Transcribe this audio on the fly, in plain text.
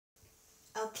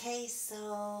Okay,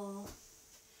 so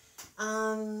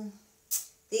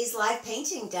these live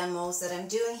painting demos that I'm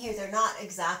doing here, they're not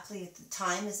exactly, the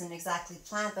time isn't exactly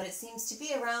planned, but it seems to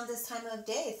be around this time of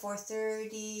day,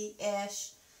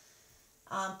 4:30-ish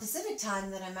Pacific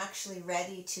time, that I'm actually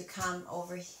ready to come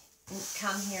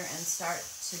here and start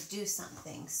to do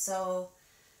something. So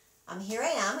here I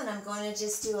am, and I'm going to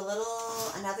just do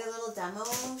another little demo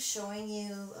showing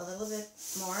you a little bit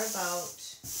more about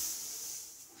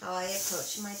how I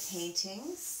approach my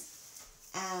paintings.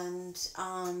 And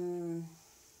I'll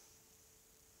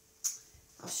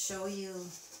show you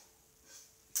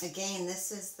again.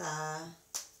 This is the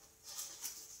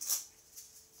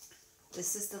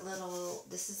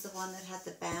one that had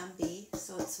the Bambi.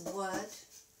 So it's wood,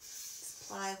 it's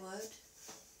plywood,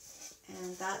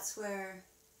 and that's where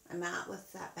I'm at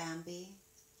with that Bambi.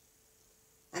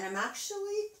 And I'm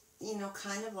actually,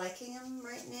 kind of liking him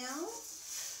right now.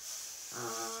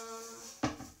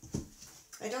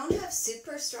 I don't have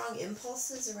super strong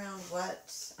impulses around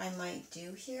what I might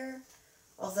do here,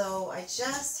 although I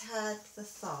just had the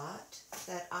thought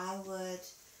that I would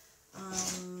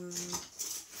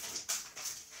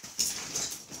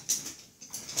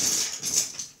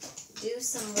do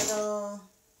some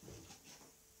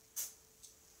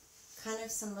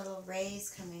little rays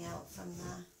coming out from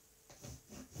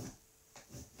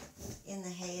in the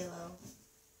halo.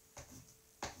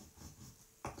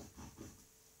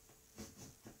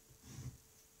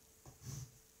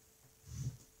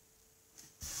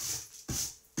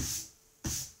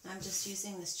 I'm just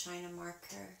using this China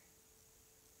marker,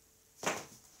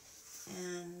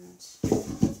 and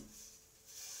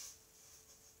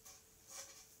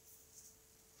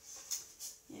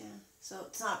yeah, so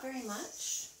it's not very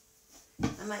much.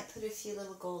 I might put a few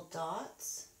little gold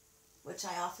dots, which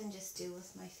I often just do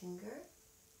with my finger.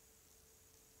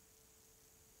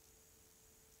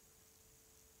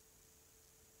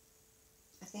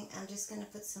 I think I'm just going to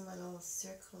put some little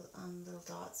little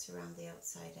dots around the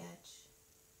outside edge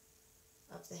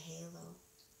of the halo.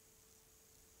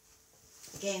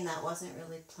 Again, that wasn't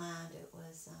really planned. It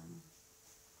was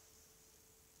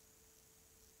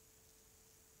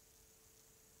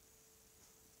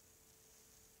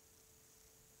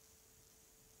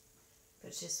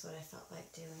but just what I felt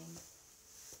like doing.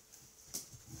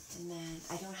 And then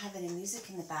I don't have any music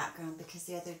in the background because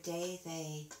the other day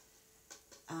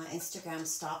Instagram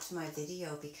stopped my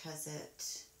video because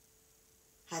it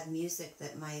had music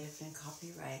that might have been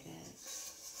copyrighted.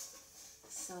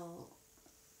 So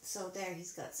there,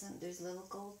 he's got there's little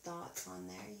gold dots on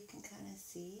there, you can kind of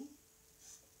see.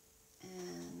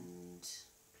 And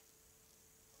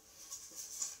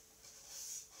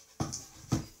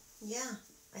yeah,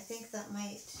 I think that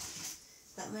might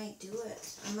do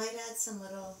it. I might add some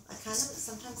little,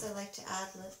 sometimes I like to add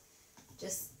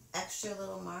just extra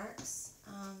little marks.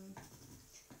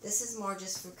 This is more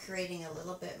just for creating a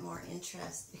little bit more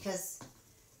interest, because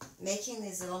making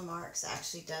these little marks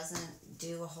actually doesn't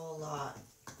do a whole lot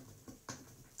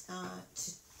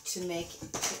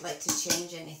to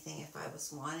change anything. If I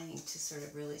was wanting to sort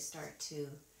of really start to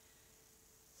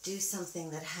do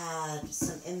something that had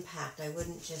some impact, I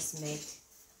wouldn't just make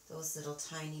those little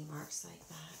tiny marks like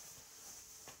that.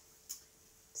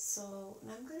 So,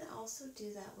 and I'm going to also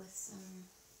do that with some,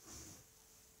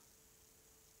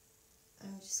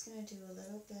 I'm just going to do a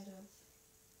little bit of,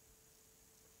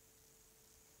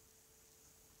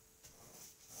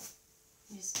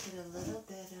 just put a little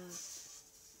bit of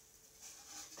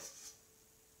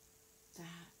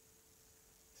that.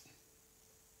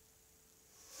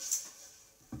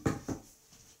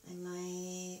 I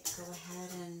might go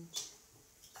ahead and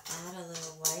add a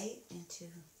little white into,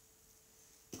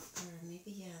 or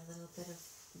maybe, yeah, a little bit of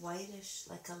whitish,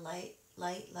 like a light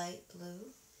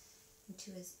blue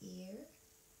into his ear,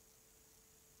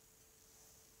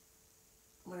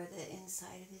 where the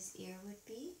inside of his ear would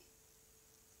be.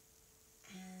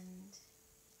 And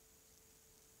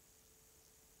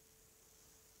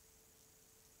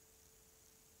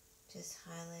just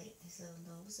highlight his little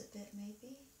nose a bit,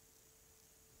 maybe.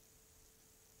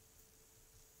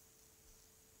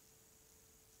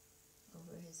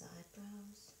 Over his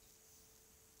eyebrows.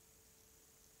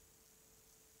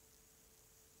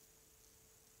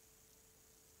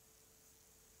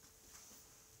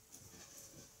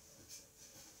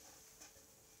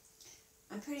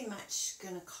 I'm pretty much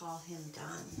going to call him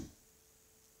done.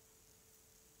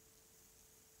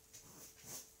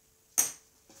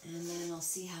 And then I'll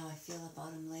see how I feel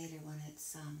about him later when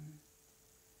it's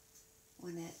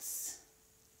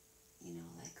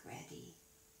like ready.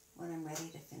 When I'm ready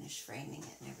to finish framing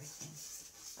it and everything.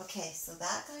 Okay, so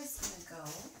that guy's gonna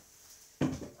go.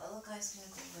 The little guy's going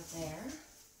to go over there.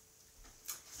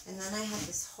 And then I had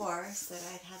this horse that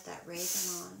I'd had that raven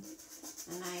on,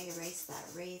 and I erased that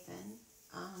raven.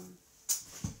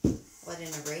 Well, I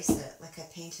didn't erase it, like I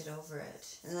painted over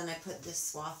it. And then I put this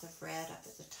swath of red up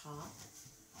at the top.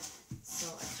 So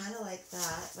I kind of like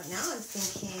that. But now I'm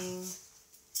thinking,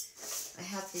 I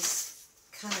have these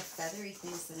kind of feathery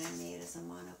things that I made as a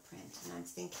monoprint, and I'm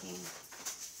thinking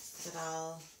that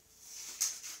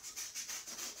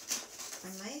I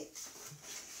might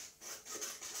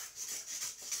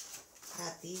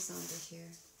add these onto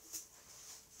here.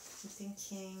 I'm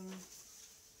thinking,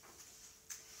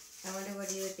 I wonder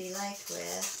what he would be like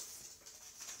with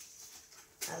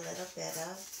a little bit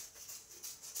of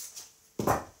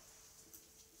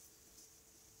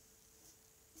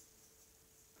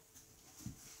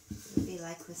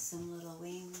like with some little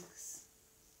wings.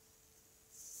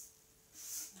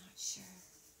 Not sure.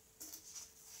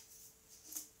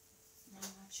 I'm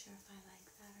not sure if I like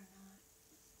that or not.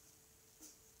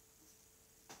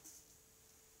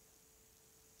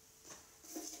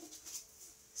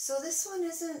 So this one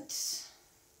isn't,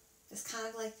 it's kind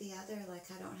of like the other, like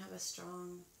I don't have a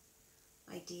strong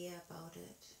idea about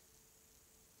it.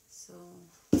 So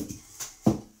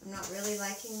I'm not really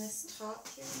liking this top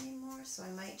here anymore, so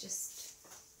I might just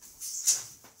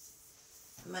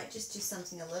do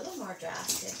something a little more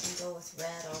drastic and go with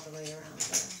red all the way around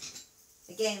there.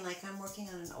 Again, like I'm working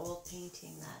on an old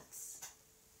painting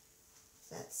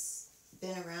that's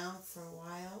been around for a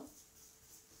while.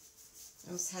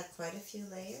 It's had quite a few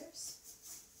layers,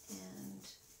 and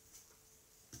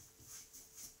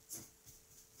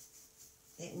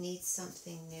it needs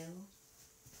something new,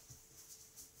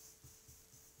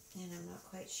 and I'm not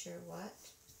quite sure what.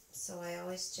 So I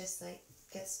always just like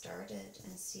get started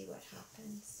and see what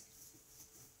happens.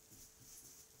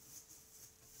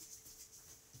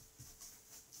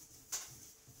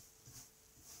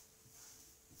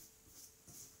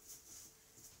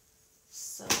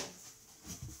 So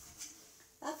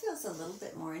that feels a little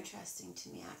bit more interesting to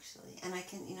me actually. And I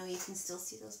can, you know, you can still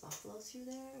see those buffaloes through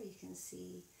there. You can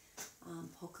see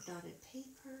polka dotted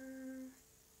paper.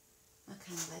 I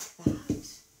kind of like that.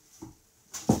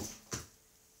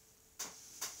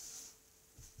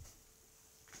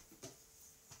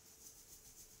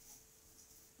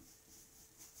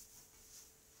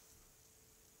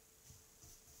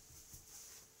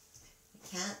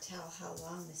 Can't tell how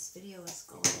long this video is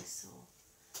going, so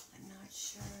I'm not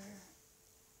sure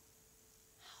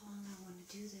how long I want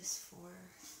to do this for.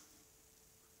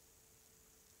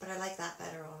 But I like that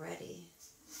better already.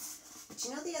 But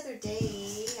you know, the other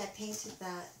day I painted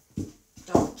that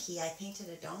donkey. I painted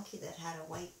a donkey that had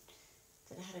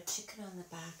a chicken on the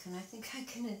back, and I think I'm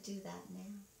going to do that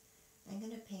now. I'm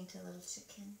going to paint a little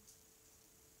chicken.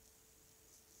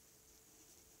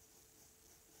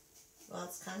 Well,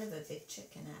 it's kind of a big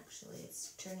chicken, actually.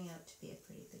 It's turning out to be a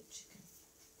pretty big chicken.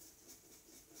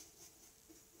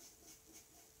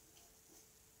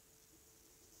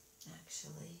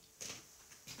 Actually,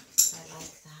 I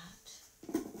like that.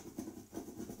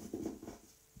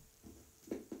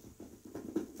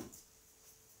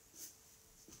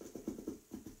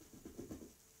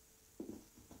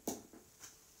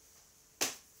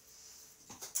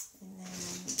 And then,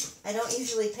 I don't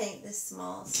usually paint this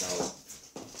small, so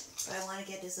but I want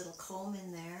to get his little comb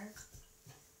in there.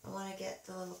 I want to get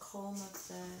the little comb of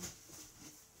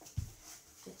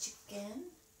the chicken.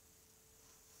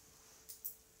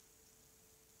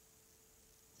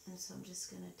 And so I'm just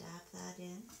going to dab that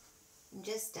in. I'm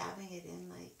just dabbing it in,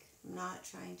 like, I'm not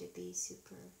trying to be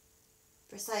super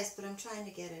precise, but I'm trying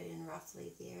to get it in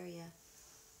roughly the area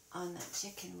on that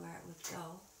chicken where it would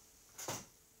go.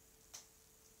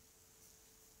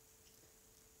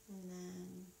 And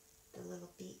then the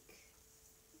little beak.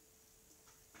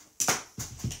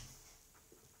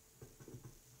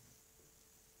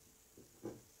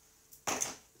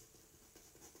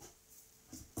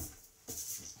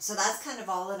 So that's kind of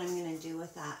all that I'm going to do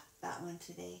with that one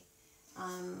today.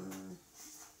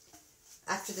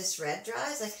 After this red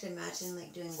dries, I could imagine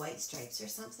like doing white stripes or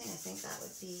something. I think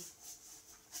that'd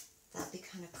be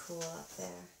kind of cool up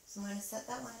there. So I'm going to set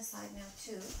that one aside now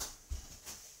too.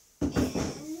 And I'm going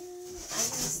to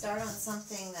start on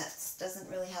something that doesn't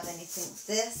really have anything.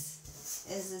 This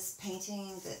is this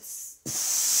painting that's,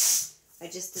 I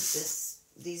just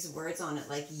did these words on it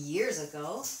like years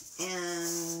ago,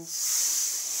 and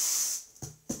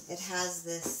it has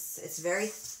this,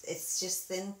 it's just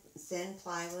thin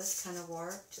plywood, kind of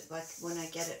warped. Like when I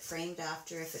get it framed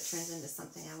after, if it turns into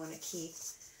something I want to keep,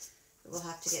 it will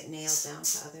have to get nailed down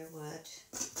to other wood.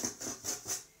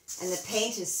 And the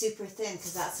paint is super thin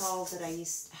because that's all that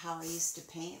how I used to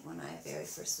paint when I very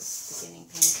first was beginning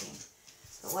painting.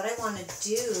 But what I want to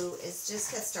do is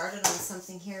just get started on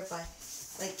something here by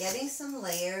like getting some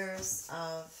layers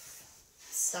of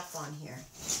stuff on here.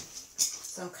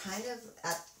 So I'm kind of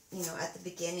at the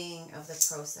beginning of the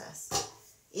process.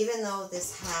 Even though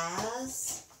this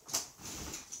has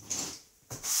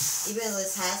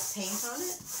paint on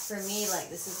it, for me, like,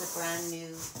 this is a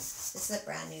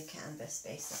brand new canvas,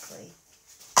 basically.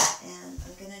 And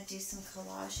I'm going to do some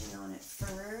collaging on it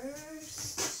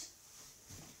first.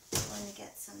 I'm going to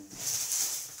get some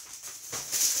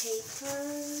paper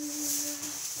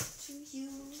to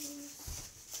use.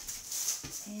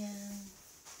 And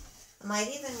I might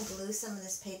even glue some of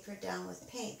this paper down with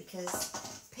paint, because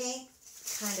paint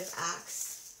kind of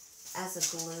acts as a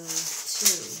glue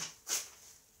too.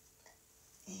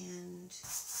 And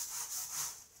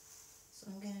so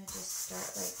I'm going to just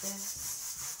start like this.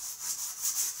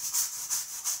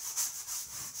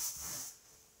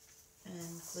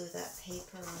 And glue that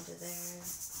paper onto there.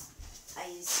 I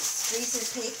use this freezer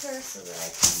paper so that I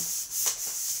can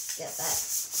get that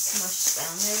smushed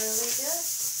down there really good.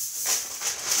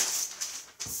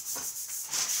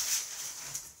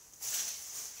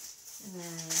 And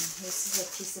then this is a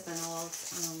piece of an old,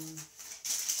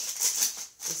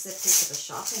 this is a piece of a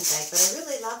shopping bag, but I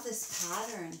really love this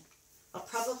pattern. I'll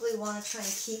probably want to try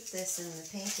and keep this in the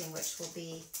painting, which will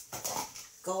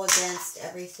go against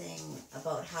everything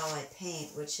about how I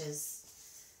paint, which is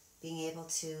being able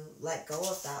to let go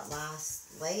of that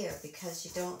last layer, because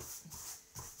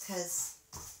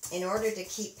in order to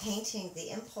keep painting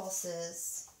the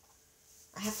impulses,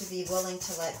 I have to be willing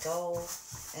to let go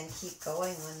and keep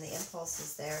going when the impulse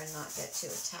is there and not get too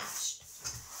attached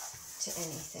to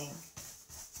anything.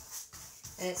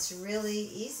 And it's really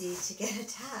easy to get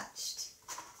attached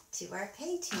to our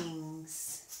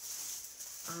paintings.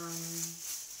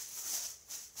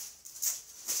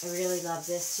 I really love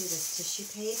this too, this tissue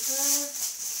paper.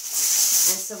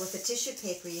 And so with the tissue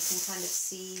paper, you can kind of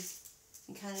see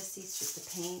through the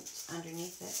paint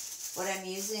underneath it. What I'm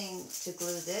using to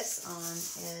glue this on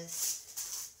is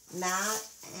matte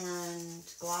and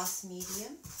gloss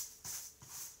medium.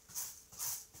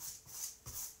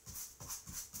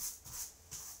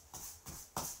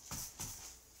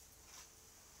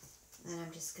 And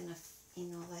I'm just gonna,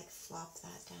 like flop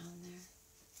that down there.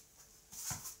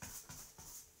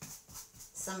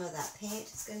 Some of that paint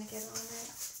is gonna get on it.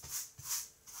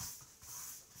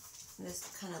 And it's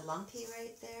kind of lumpy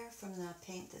right there from the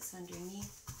paint that's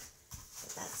underneath.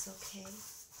 But that's okay,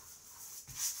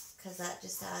 because that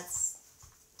just adds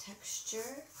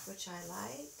texture, which I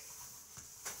like.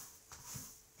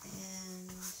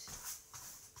 And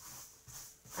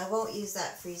I won't use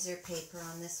that freezer paper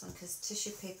on this one, because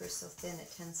tissue paper is so thin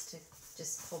it tends to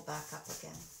just pull back up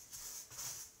again.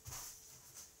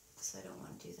 So I don't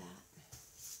want to do that.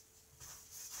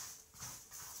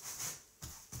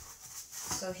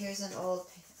 So here's an old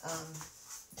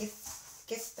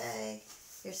gift bag.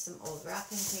 Here's some old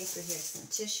wrapping paper. Here's some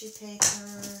tissue paper.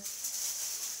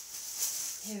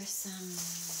 Here's some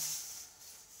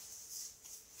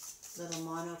little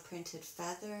mono printed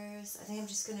feathers. I think I'm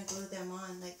just going to glue them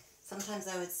on. Like, sometimes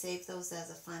I would save those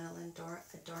as a final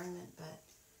adornment, but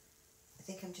I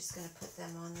think I'm just going to put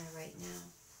them on there right now.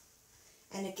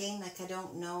 And again, like, I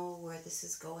don't know where this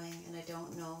is going, and I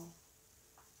don't know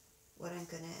what I'm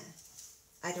going to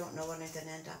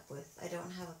end up with. I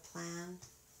don't have a plan,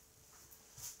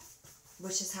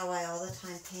 which is how I all the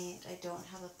time paint. I don't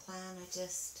have a plan. I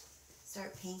just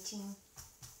start painting.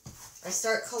 I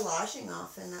start collaging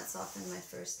often. That's often my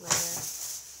first layer.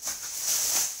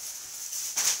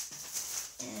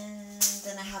 And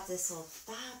then I have this old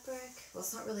fabric. Well,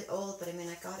 it's not really old, but I mean,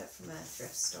 I got it from a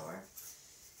thrift store.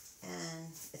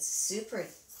 And it's super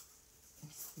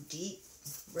deep,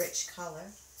 rich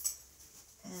color.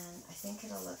 And I think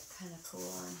it'll look kind of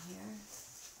cool on here.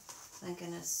 I'm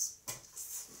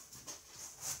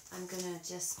gonna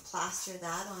just plaster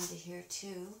that onto here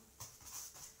too.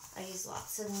 I use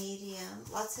lots of medium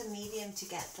to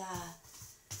get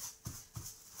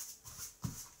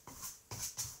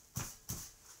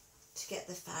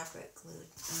the fabric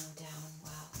glued down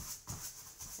well.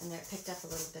 And there, it picked up a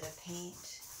little bit of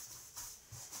paint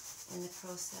in the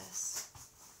process.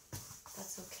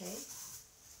 That's okay.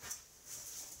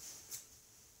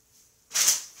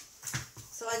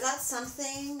 So I got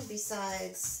something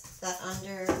besides that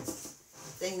under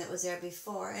thing that was there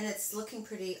before, and it's looking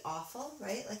pretty awful,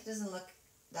 right? Like, it doesn't look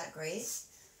that great,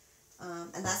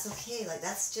 and that's okay. Like,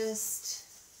 that's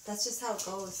just how it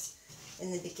goes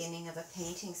in the beginning of a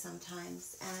painting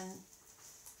sometimes. And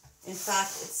In fact,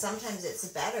 sometimes it's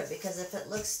better, because if it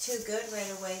looks too good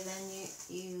right away, then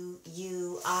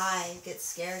I get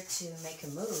scared to make a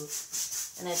move,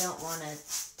 and I don't want to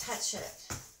touch it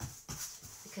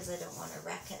because I don't want to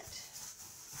wreck it.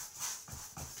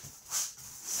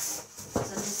 So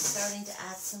I'm just starting to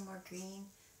add some more green.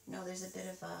 There's a bit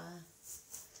of a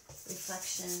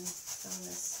reflection from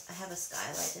this. I have a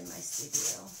skylight in my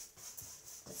studio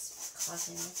that's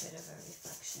causing a bit of a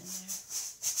reflection there.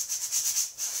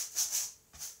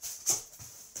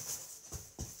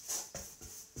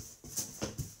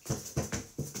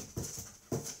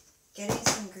 Getting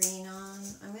some green on.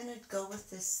 I'm going to go with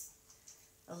this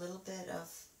a little bit of,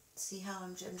 see how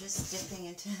I'm just dipping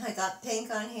into, I got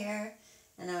pink on here,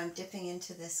 and now I'm dipping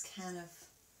into this can of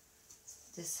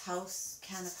house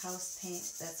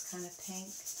paint that's kind of pink.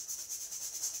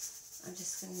 I'm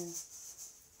just going to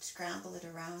scramble it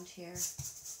around here. I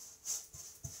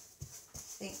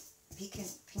think pink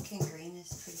and green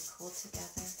is pretty cool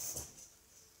together.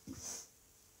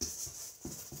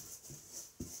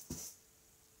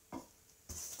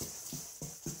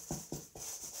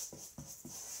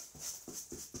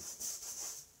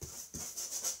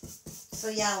 So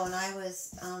yeah, when I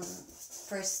was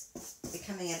first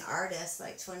becoming an artist,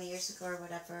 like 20 years ago or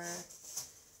whatever,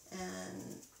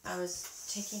 and I was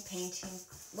taking painting,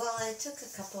 well, I took a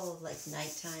couple of like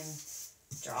nighttime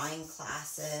drawing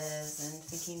classes, and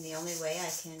thinking the only way I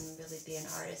can really be an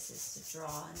artist is to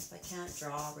draw, and if I can't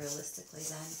draw realistically,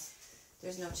 then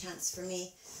there's no chance for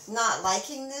me. Not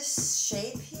liking this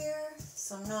shape here,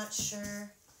 so I'm not sure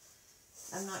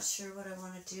what I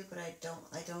want to do, but I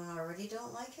already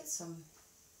don't like it, so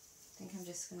I think I'm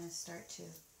just going to start to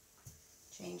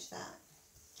change that.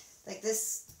 Like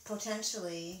this,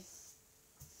 potentially,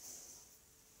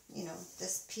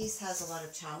 this piece has a lot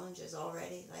of challenges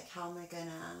already. Like, how am I going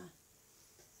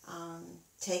to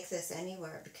take this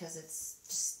anywhere? Because it's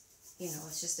just,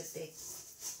 it's just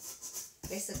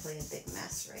basically a big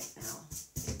mess right now.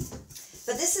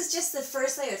 But this is just the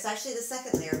first layer. It's actually the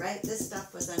second layer, right? This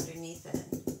stuff was underneath it.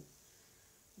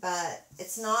 But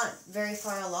it's not very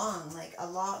far along. Like, a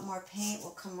lot more paint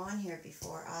will come on here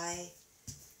before I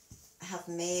have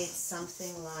made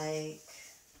something like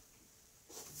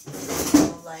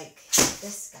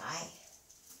this guy.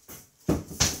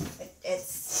 It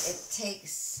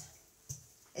takes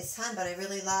its time, but I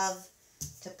really love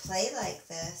to play like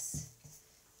this,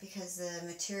 because the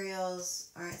materials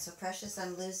aren't so precious.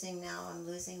 I'm losing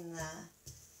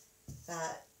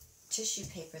that tissue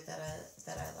paper that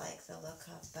I like the look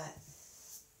of, but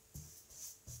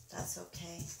that's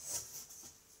okay.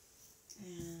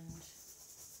 And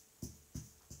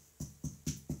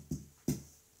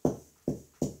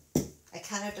I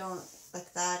kind of don't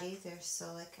like that either,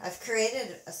 so like I've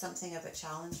created something of a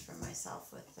challenge for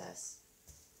myself with this.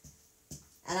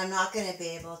 And I'm not going to be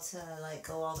able to like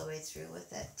go all the way through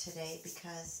with it today,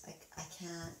 because I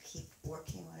can't keep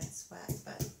working when it's wet,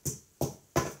 but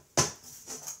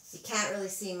you can't really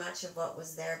see much of what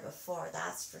was there before,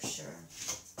 that's for sure.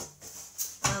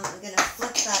 I'm going to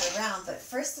flip that around, but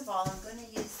first of all, I'm going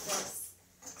to use this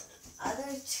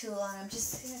other tool, and I'm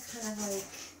just going to kind of like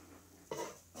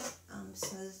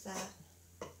smooth that.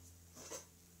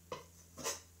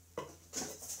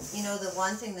 The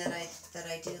one thing that I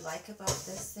do like about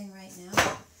this thing right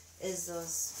now is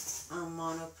those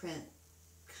monoprint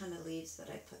kind of leaves that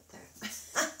I put there.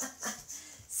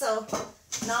 So,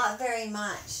 not very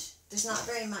much. There's not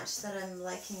very much that I'm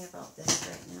liking about this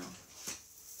right now.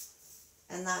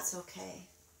 And that's okay.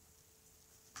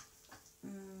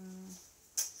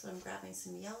 So I'm grabbing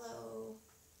some yellow,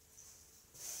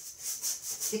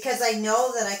 because I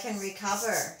know that I can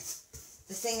recover.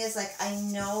 The thing is, like, I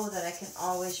know that I can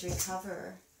always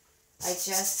recover. I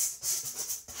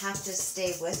just have to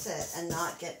stay with it and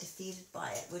not get defeated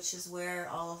by it, which is where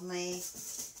all of my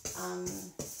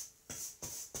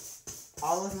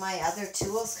other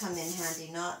tools come in handy.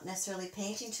 Not necessarily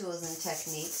painting tools and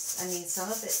techniques. I mean, some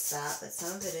of it's that, but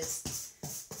some of it is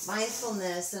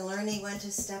mindfulness and learning when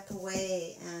to step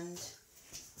away, and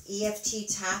EFT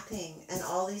tapping, and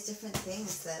all these different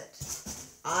things that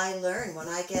I learn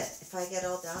if I get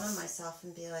all down on myself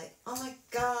and be like, oh my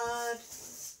God,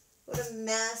 what a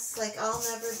mess, like I'll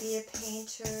never be a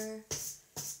painter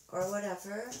or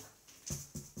whatever,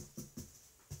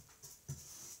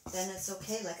 then it's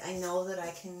okay. Like, I know that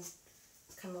I can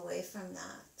come away from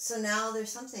that. So now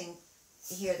there's something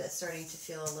here that's starting to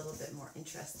feel a little bit more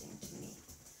interesting to me.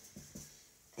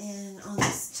 And on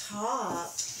this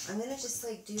top, I'm going to just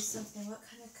like do something. What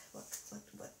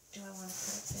do I want to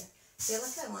put up there? I feel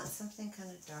like I want something kind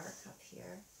of dark up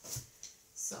here.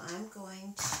 So I'm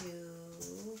going to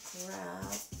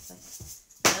grab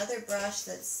like another brush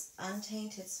that's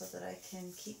untainted so that I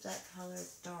can keep that color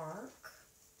dark.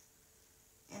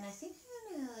 And I think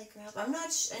I'm gonna like grab, I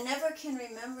never can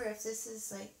remember if this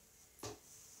is like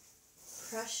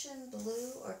Prussian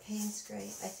blue or Payne's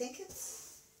Gray. I think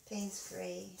it's Payne's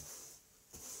Gray.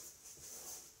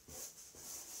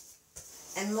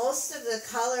 And most of the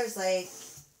colors, like,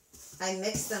 I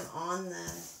mix them on the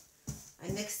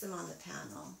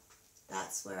panel.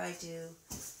 That's where I do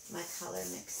my color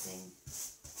mixing.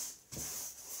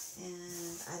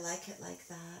 And I like it like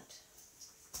that.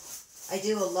 I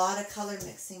do a lot of color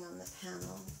mixing on the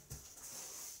panel.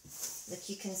 Like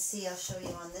you can see, I'll show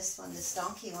you on this one, this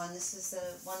donkey one. This is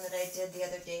the one that I did the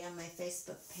other day on my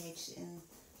Facebook page, and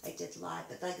I did live.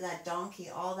 But like that donkey,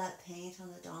 all that paint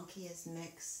on the donkey is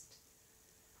mixed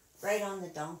right on the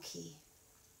donkey.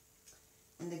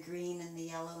 And the green and the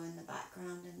yellow in the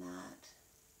background and that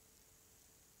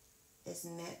is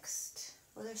mixed.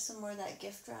 Well, there's some more of that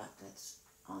gift wrap that's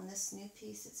on this new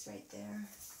piece. It's right there.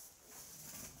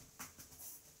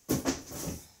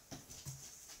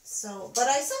 So, but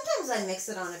sometimes I mix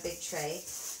it on a big tray,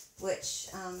 which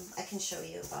I can show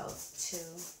you about too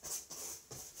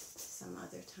some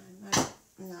other time.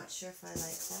 I'm not sure if I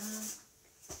like that.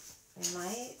 I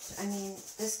might. I mean,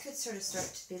 this could sort of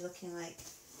start to be looking like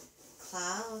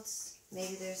clouds.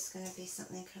 Maybe there's going to be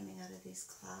something coming out of these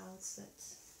clouds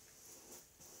that's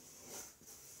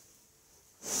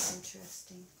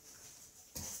interesting.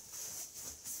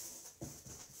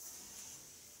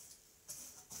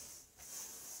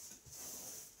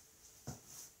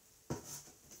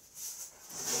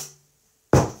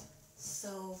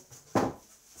 So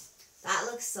that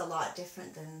looks a lot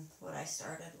different than what I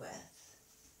started with.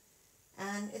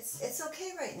 And it's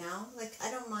okay right now. Like, I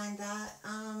don't mind that.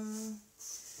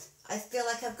 I feel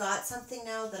like I've got something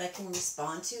now that I can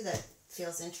respond to that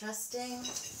feels interesting.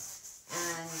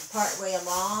 And part way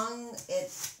along,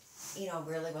 it, you know,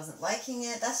 really wasn't liking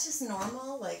it. That's just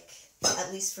normal, like,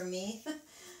 at least for me.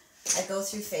 I go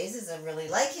through phases of really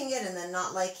liking it and then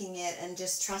not liking it, and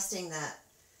just trusting that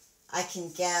I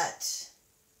can get,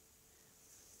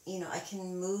 you know, I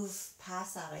can move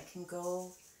past that. I can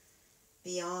go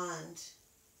beyond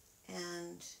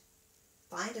and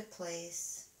find a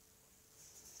place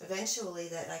eventually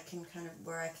that I can kind of,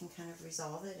 where I can kind of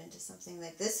resolve it into something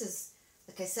like this is,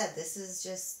 like I said, this is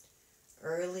just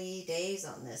early days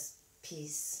on this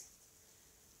piece.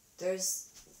 There's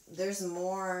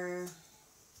more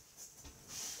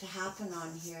to happen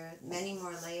on here, many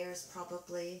more layers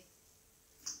probably.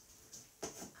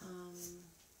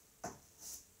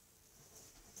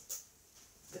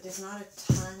 But there's not a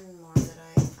ton more that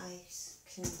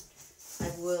I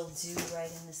will do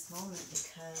right in this moment,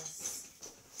 because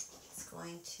it's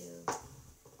going to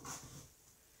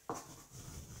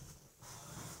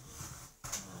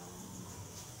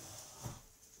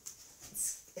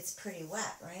it's pretty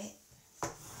wet, right?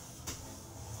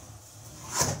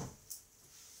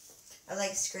 I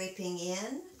like scraping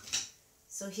in.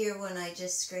 So here, when I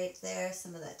just scraped there,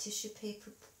 some of that tissue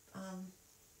paper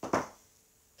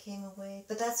came away.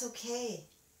 But that's okay.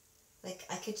 Like,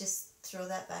 I could just throw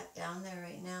that back down there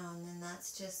right now, and then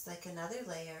that's just like another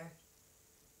layer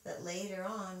that later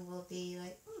on will be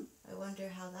like, I wonder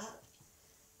how that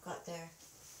got there.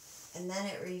 And then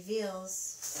it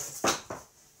reveals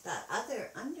that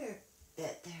other under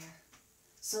bit there.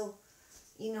 So,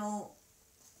 you know,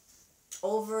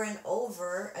 over and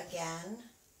over again,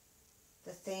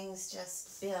 the things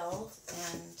just build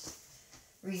and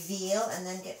reveal and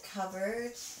then get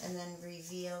covered and then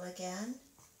reveal again.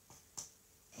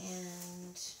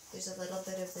 And there's a little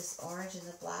bit of this orange and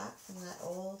the black from that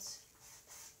old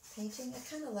painting. I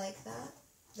kind of like that.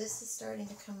 This is starting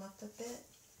to come up a bit.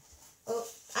 Oh,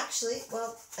 actually,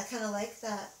 well, I kind of like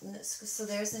that. So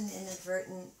there's an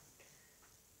inadvertent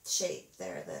shape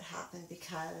there that happened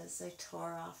because I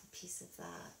tore off a piece of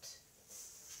that.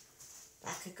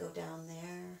 That could go down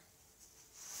there.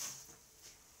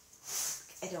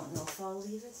 I don't know if I'll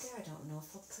leave it there. I don't know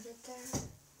if I'll put it there.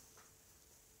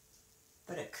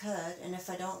 But it could, and if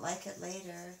I don't like it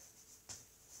later,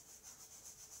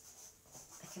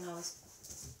 I can always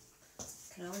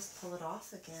pull it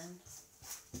off again.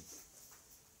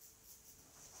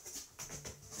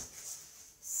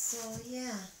 So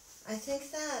yeah, I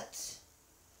think that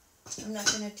I'm not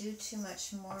going to do too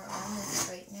much more on this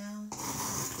right now.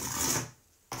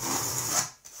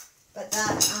 But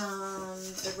that,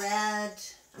 the red,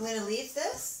 I'm going to leave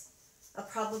this. I'll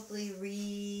probably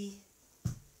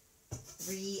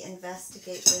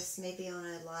re-investigate this maybe on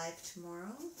a live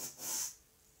tomorrow.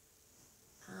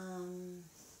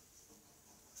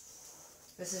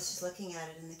 I was just looking at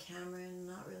it in the camera and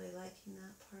not really liking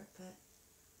that part, but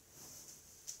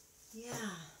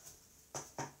yeah.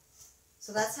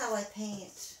 So that's how I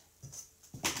paint.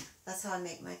 That's how I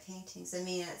make my paintings. I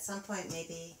mean, at some point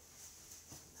maybe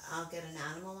I'll get an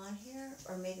animal on here,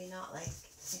 or maybe not. Like,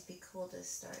 it'd be cool to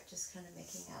start just kind of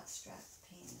making abstract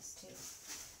paintings too.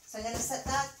 So I'm going to set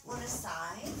that one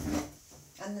aside.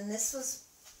 And then this was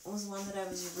one that I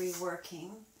was reworking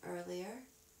earlier.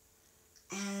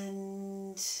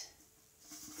 And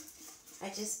I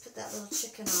just put that little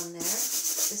chicken on there.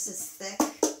 This is thick.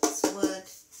 It's wood.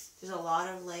 There's a lot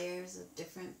of layers of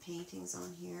different paintings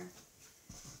on here.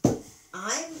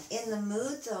 I'm in the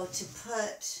mood, though, to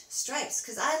put stripes,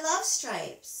 because I love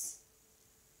stripes.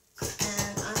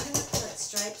 And I'm going to put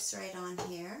stripes right on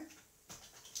here.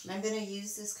 And I'm going to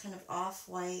use this kind of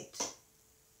off-white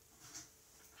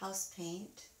house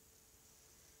paint.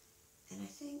 And I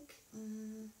think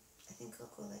I'll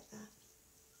go like that.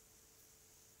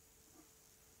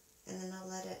 And then I'll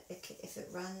let it, if it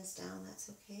runs down, that's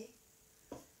okay.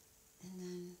 And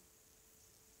then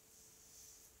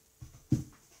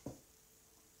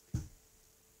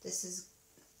this is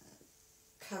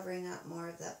covering up more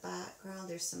of that background.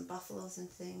 There's some buffaloes and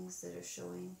things that are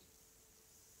showing.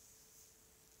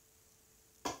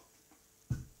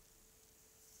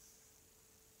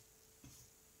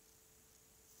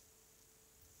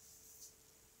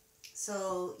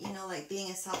 So, you know, like being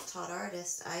a self-taught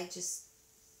artist, I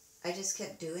just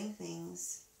kept doing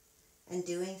things and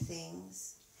doing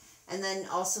things. And then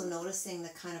also noticing the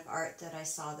kind of art that I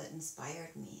saw that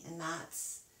inspired me. And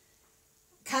that's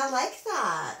kind of like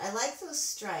that. I like those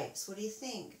stripes. What do you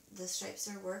think? The stripes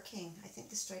are working. I think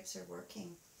the stripes are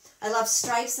working. I love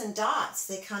stripes and dots.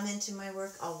 They come into my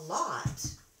work a lot.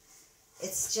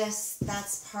 It's just,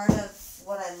 that's part of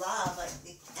what I love. Like,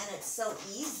 and it's so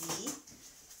easy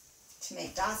to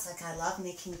make dots. Like, I love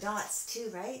making dots too,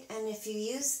 right? And if you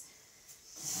use,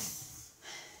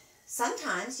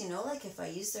 sometimes, you know, like if I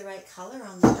use the right color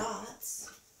on the dots,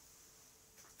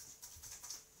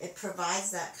 it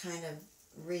provides that kind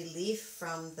of relief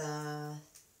from the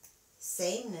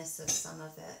sameness of some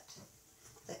of it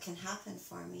that can happen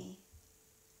for me.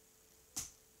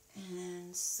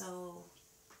 And so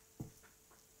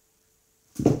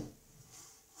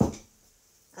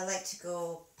I like to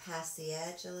go past the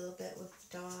edge a little bit with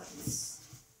the dots.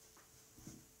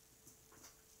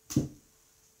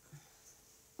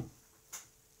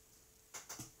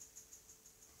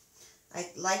 I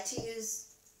like to use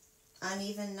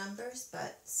uneven numbers,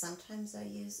 but sometimes I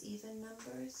use even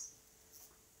numbers.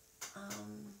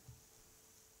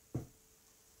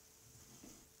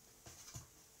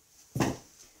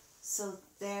 So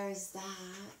there's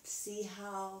that. See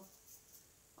how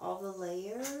all the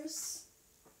layers,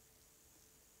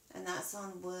 and that's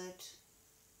on wood.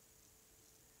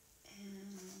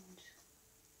 And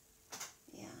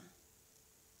yeah,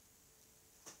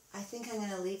 I think I'm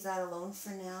going to leave that alone for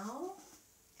now.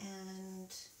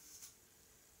 And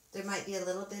there might be a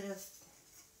little bit of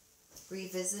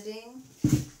revisiting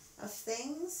of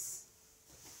things.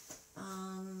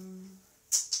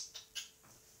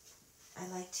 I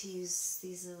like to use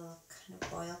these little kind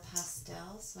of oil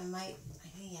pastels. So I think,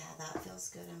 yeah, that feels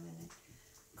good. I'm going to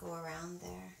go around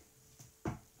there.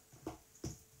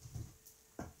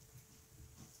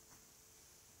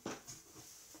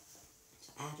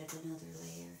 Added another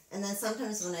layer. And then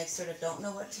sometimes when I sort of don't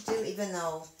know what to do, even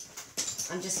though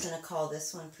I'm just going to call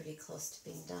this one pretty close to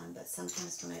being done, but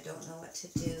sometimes when I don't know what to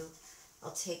do,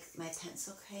 I'll take my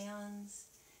pencil crayons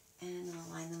and I'll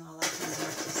line them all up and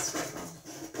mark a scribble.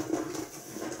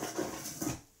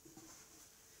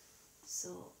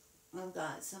 So I've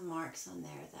got some marks on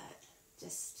there that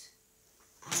just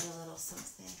add a little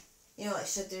something. You know what,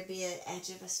 should there be an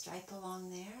edge of a stripe along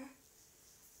there?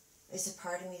 There's a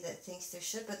part of me that thinks there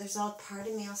should, but there's a part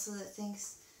of me also that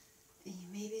thinks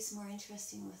maybe it's more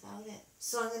interesting without it.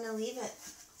 So I'm going to leave it,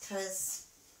 because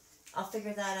I'll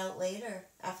figure that out later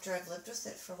after I've lived with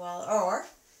it for a while.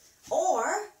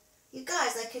 Or you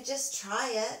guys, I could just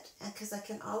try it, because I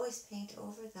can always paint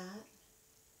over that.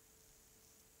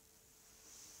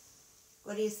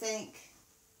 What do you think?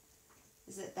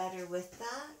 Is it better with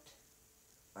that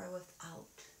or without?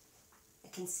 I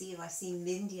can see you. I see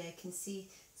Mindy. I can see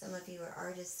some of you are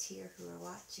artists here who are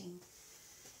watching.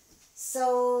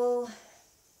 So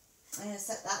I'm going to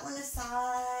set that one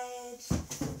aside.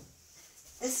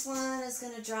 This one is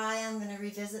going to dry. I'm going to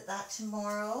revisit that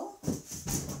tomorrow.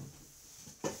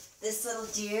 This little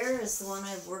deer is the one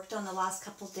I've worked on the last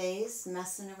couple days,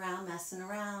 messing around.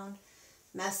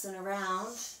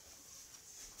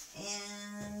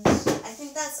 And I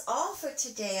think that's all for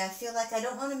today. I feel like I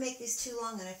don't want to make these too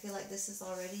long, and I feel like this is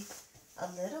already a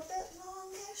little bit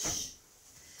longish.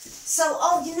 So,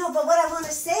 but what I want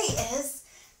to say is,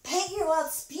 Paint Your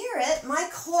Wild Spirit, my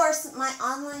course, my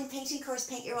online painting course,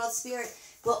 Paint Your Wild Spirit,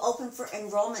 will open for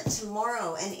enrollment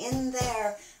tomorrow. And in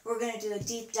there, we're going to do a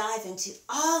deep dive into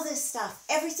all this stuff,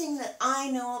 everything that I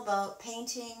know about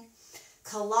painting,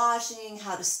 collaging,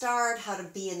 how to start, how to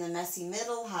be in the messy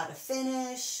middle, how to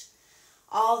finish,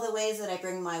 all the ways that I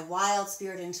bring my wild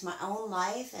spirit into my own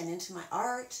life and into my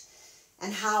art,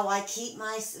 and how I keep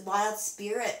my wild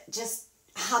spirit just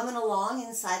humming along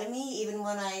inside of me, even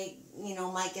when I,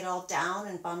 might get all down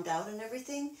and bummed out and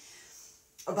everything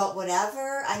about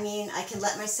whatever. I mean, I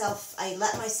let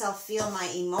myself feel my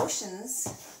emotions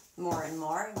more and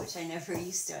more, which I never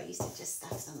used to. I used to just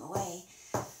stuff them away.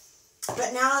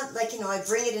 But now, I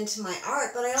bring it into my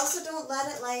art, but I also don't let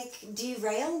it,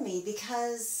 derail me,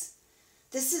 because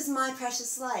this is my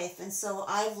precious life. And so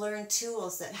I've learned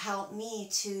tools that help me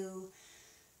to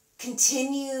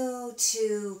continue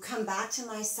to come back to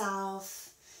myself,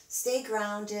 stay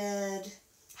grounded,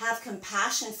 have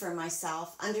compassion for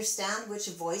myself, understand which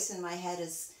voice in my head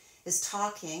is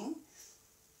talking.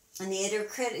 And the inner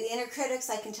critics,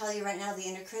 I can tell you right now, the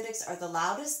inner critics are the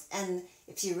loudest. And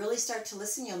if you really start to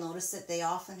listen, you'll notice that they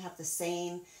often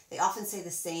say the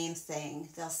same thing.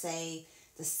 They'll say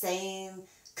the same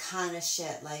kind of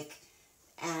shit,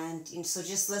 so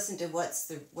just listen to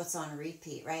what's on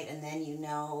repeat, right? And then you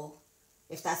know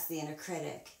if that's the inner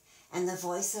critic. And the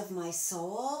voice of my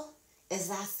soul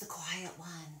that's the quiet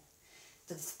one.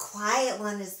 The quiet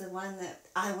one is the one that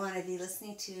I want to be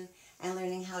listening to and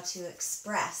learning how to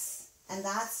express. And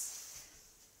that's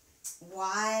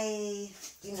why,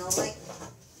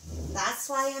 that's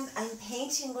why I'm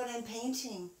painting what I'm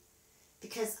painting.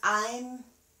 Because I'm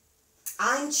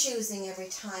choosing every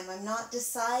time. I'm not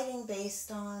deciding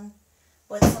based on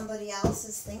what somebody else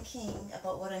is thinking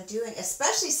about what I'm doing,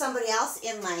 especially somebody else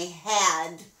in my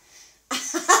head,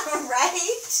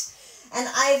 right? And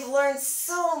I've learned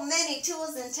so many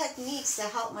tools and techniques to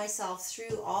help myself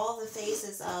through all the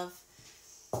phases of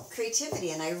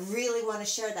creativity, and I really want to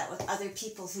share that with other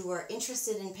people who are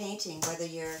interested in painting, whether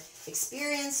you're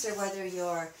experienced or whether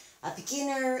you're a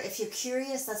beginner. If you're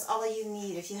curious, that's all you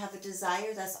need. If you have a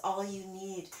desire, that's all you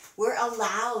need. We're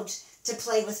allowed to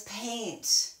play with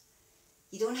paint.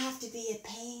 You don't have to be a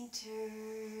painter.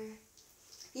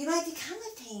 You might become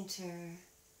a painter.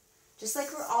 Just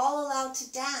like we're all allowed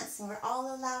to dance and we're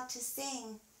all allowed to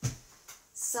sing.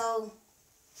 So,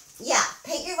 yeah,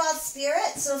 Paint Your Wild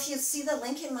Spirit. So if you see the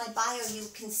link in my bio, you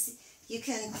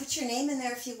can put your name in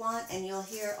there if you want, and you'll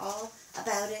hear all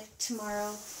about it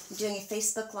tomorrow. I'm doing a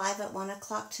Facebook Live at 1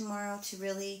 o'clock tomorrow to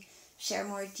really share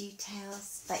more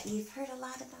details. But you've heard a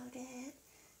lot about it.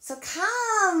 So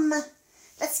come!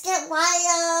 Let's get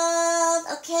wild!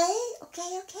 Okay?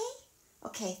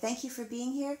 Okay, thank you for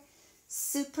being here.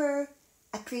 Super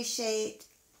appreciate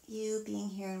you being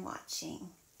here and watching.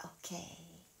 Okay.